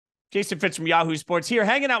Jason Fitz from Yahoo Sports here,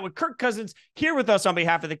 hanging out with Kirk Cousins here with us on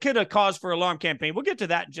behalf of the Kid a Cause for Alarm campaign. We'll get to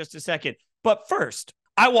that in just a second. But first,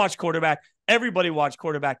 I watched quarterback. Everybody watched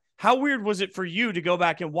quarterback. How weird was it for you to go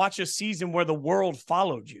back and watch a season where the world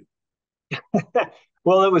followed you?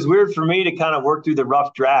 Well, it was weird for me to kind of work through the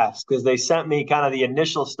rough drafts because they sent me kind of the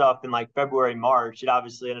initial stuff in like February, March. It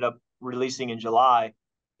obviously ended up releasing in July.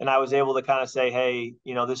 And I was able to kind of say, hey,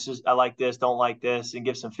 I like this, don't like this, and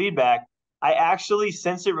give some feedback. I actually,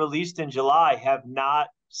 since it released in July, have not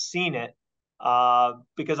seen it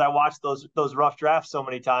because I watched those rough drafts so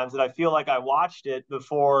many times that I feel like I watched it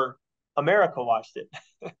before America watched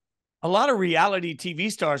it. A lot of reality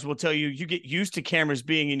TV stars will tell you you get used to cameras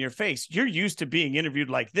being in your face. You're used to being interviewed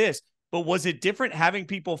like this, but was it different having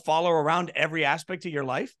people follow around every aspect of your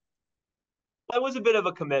life? It was a bit of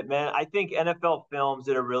a commitment. I think NFL Films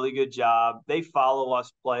did a really good job. They follow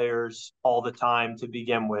us players all the time to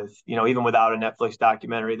begin with, even without a Netflix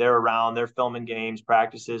documentary. They're around, they're filming games,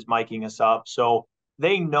 practices, miking us up. So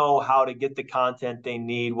they know how to get the content they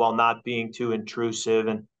need while not being too intrusive.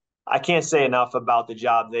 And I can't say enough about the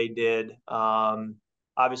job they did.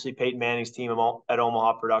 Obviously, Peyton Manning's team at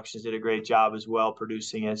Omaha Productions did a great job as well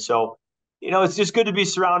producing it. So it's just good to be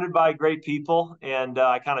surrounded by great people, and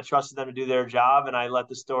I kind of trusted them to do their job, and I let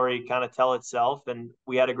the story kind of tell itself. And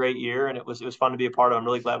we had a great year, and it was fun to be a part of. I'm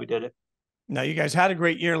really glad we did it. Now, you guys had a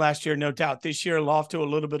great year last year, no doubt. This year, off to a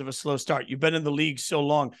little bit of a slow start. You've been in the league so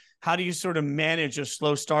long. How do you sort of manage a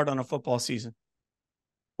slow start on a football season?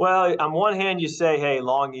 Well, on one hand, you say, hey,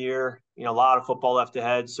 long year, a lot of football left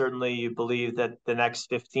ahead. Certainly, you believe that the next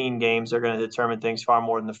 15 games are going to determine things far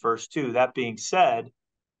more than the first two. That being said,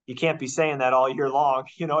 you can't be saying that all year long.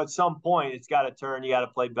 At some point, it's got to turn. You got to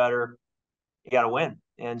play better. You got to win.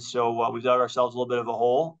 And so we've dug ourselves a little bit of a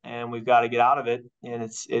hole, and we've got to get out of it.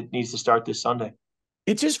 And it needs to start this Sunday.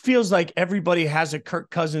 It just feels like everybody has a Kirk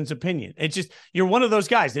Cousins opinion. You're one of those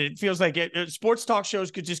guys that it feels like sports talk shows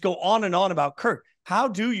could just go on and on about Kirk. How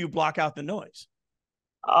do you block out the noise?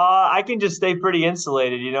 I can just stay pretty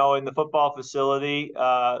insulated. In the football facility,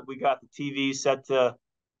 we got the TV set to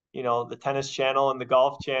the tennis channel and the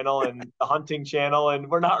golf channel and the hunting channel, and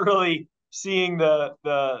we're not really seeing the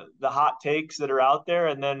hot takes that are out there.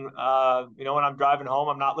 And then when I'm driving home,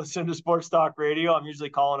 I'm not listening to sports talk radio. I'm usually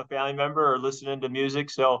calling a family member or listening to music.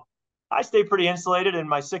 So I stay pretty insulated, and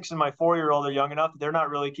my 6 and my 4-year-old are young enough that they're not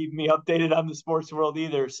really keeping me updated on the sports world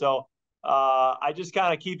either. So I just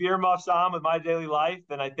kind of keep earmuffs on with my daily life,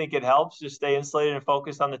 and I think it helps just stay insulated and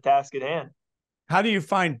focused on the task at hand. How do you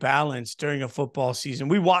find balance during a football season?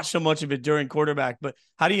 We watch so much of it during quarterback, but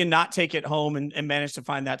how do you not take it home and manage to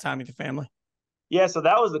find that time with the family? Yeah, so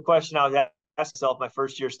that was the question I was asking myself my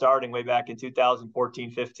first year starting way back in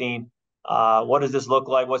 2014, 15. What does this look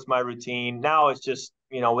like? What's my routine? Now it's just,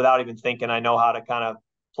 without even thinking, I know how to kind of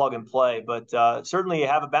plug and play. But certainly you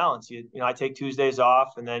have a balance. I take Tuesdays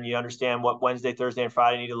off, and then you understand what Wednesday, Thursday, and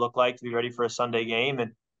Friday need to look like to be ready for a Sunday game.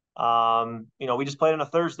 And we just played on a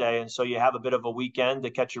Thursday, and so you have a bit of a weekend to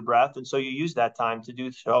catch your breath, and so you use that time to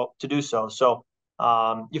do so. So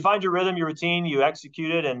you find your rhythm, your routine, you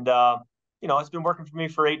execute it, and it's been working for me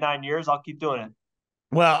for 8-9 years. I'll keep doing it.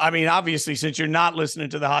 Well, I mean, obviously, since you're not listening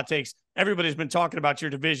to the hot takes, everybody's been talking about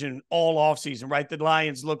your division all offseason, right? The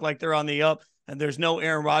Lions look like they're on the up, and there's no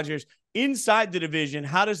Aaron Rodgers. Inside the division,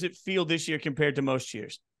 how does it feel this year compared to most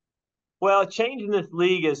years? Well, change in this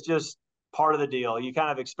league is just part of the deal. You kind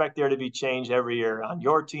of expect there to be change every year on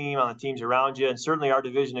your team, on the teams around you, and certainly our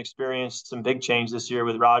division experienced some big change this year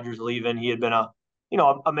with Rodgers leaving. He had been a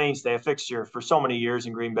mainstay, a fixture for so many years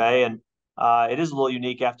in Green Bay, and it is a little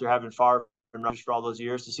unique after having Favre and Rodgers for all those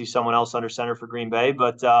years to see someone else under center for Green Bay.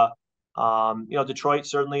 But Detroit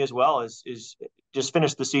certainly as well is just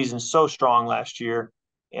finished the season so strong last year.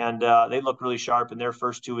 And they look really sharp in their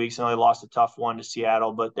first 2 weeks. And they lost a tough one to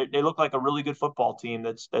Seattle, but they look like a really good football team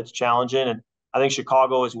that's challenging. And I think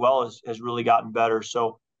Chicago as well has really gotten better.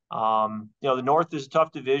 So, the North is a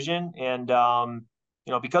tough division. And,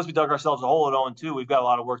 because we dug ourselves a hole at 0-2, we've got a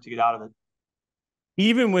lot of work to get out of it.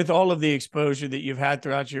 Even with all of the exposure that you've had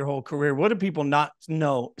throughout your whole career, what do people not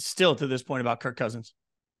know still to this point about Kirk Cousins?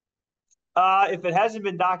 If it hasn't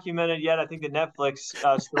been documented yet, I think the Netflix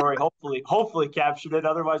story hopefully captured it.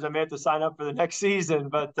 Otherwise, I may have to sign up for the next season.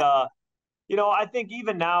 But I think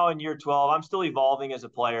even now in year 12, I'm still evolving as a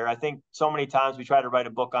player. I think so many times we try to write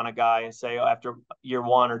a book on a guy and say, after year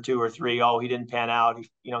 1 or 2 or 3, he didn't pan out.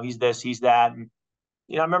 He's this, he's that. And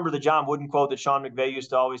I remember the John Wooden quote that Sean McVay used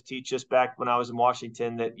to always teach us back when I was in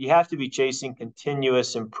Washington, that you have to be chasing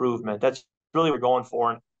continuous improvement. That's really what we're going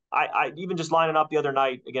for. And I even just lining up the other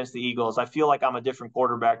night against the Eagles, I feel like I'm a different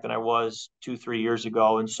quarterback than I was 2-3 years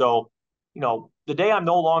ago. And so the day I'm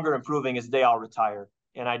no longer improving is the day I'll retire.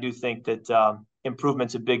 And I do think that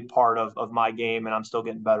improvement's a big part of my game, and I'm still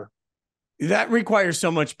getting better. That requires so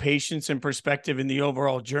much patience and perspective in the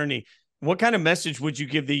overall journey. What kind of message would you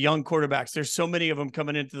give the young quarterbacks? There's so many of them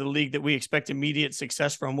coming into the league that we expect immediate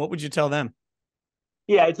success from. What would you tell them?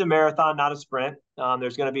 Yeah, it's a marathon, not a sprint.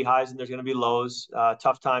 There's going to be highs and there's going to be lows.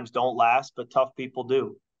 Tough times don't last, but tough people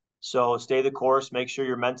do. So stay the course. Make sure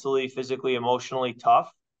you're mentally, physically, emotionally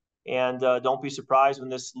tough, and don't be surprised when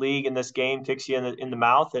this league and this game kicks you in the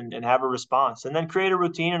mouth, and have a response. And then create a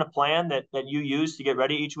routine and a plan that you use to get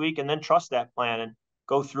ready each week, and then trust that plan and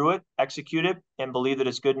go through it, execute it, and believe that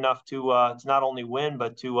it's good enough to not only win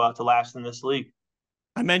but to last in this league.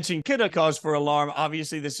 I mentioned kid a cause for alarm.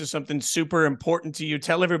 Obviously, this is something super important to you.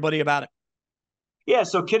 Tell everybody about it. Yeah,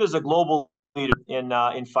 so Kid is a global leader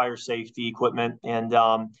in fire safety equipment, and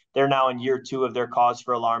they're now in year 2 of their Cause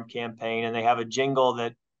for Alarm campaign, and they have a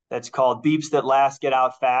jingle that's called "Beeps That Last Get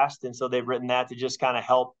Out Fast," and so they've written that to just kind of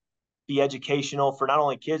help be educational for not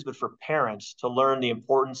only kids but for parents to learn the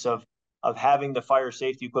importance of having the fire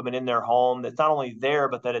safety equipment in their home. That's not only there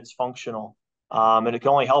but that it's functional, and it can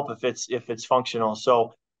only help if it's functional.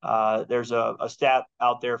 So there's a stat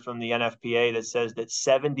out there from the NFPA that says that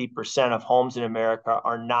 70% of homes in America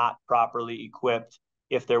are not properly equipped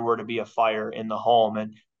if there were to be a fire in the home.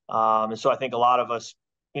 And so I think a lot of us,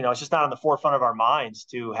 it's just not on the forefront of our minds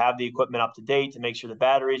to have the equipment up to date, to make sure the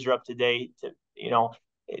batteries are up to date.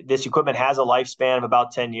 This equipment has a lifespan of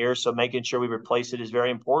about 10 years, so making sure we replace it is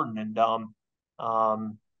very important. And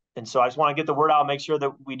so I just want to get the word out, make sure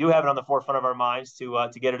that we do have it on the forefront of our minds to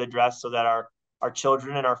get it addressed so that our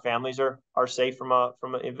children and our families are safe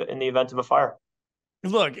in the event of a fire.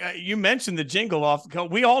 Look, you mentioned the jingle off.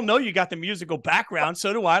 We all know you got the musical background.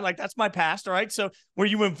 So do I. Like, that's my past. All right. So were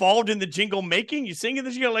you involved in the jingle making? You singing the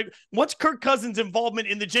jingle? Like, what's Kirk Cousins' involvement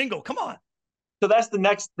in the jingle? Come on. So that's the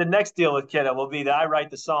next deal with Kidda will be that I write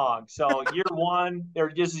the song. So year 1,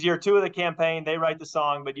 or this is year 2 of the campaign, they write the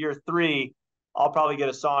song, but year 3, I'll probably get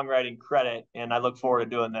a songwriting credit, and I look forward to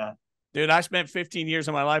doing that. Dude, I spent 15 years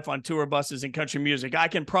of my life on tour buses and country music. I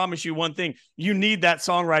can promise you one thing. You need that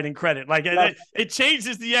songwriting credit. Like, it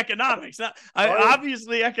changes the economics.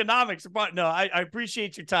 Obviously, economics. But no, I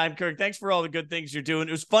appreciate your time, Kirk. Thanks for all the good things you're doing.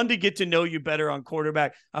 It was fun to get to know you better on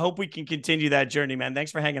quarterback. I hope we can continue that journey, man.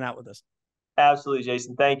 Thanks for hanging out with us. Absolutely,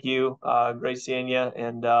 Jason. Thank you. Great seeing you.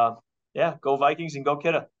 And yeah, go Vikings and go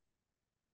Kidda.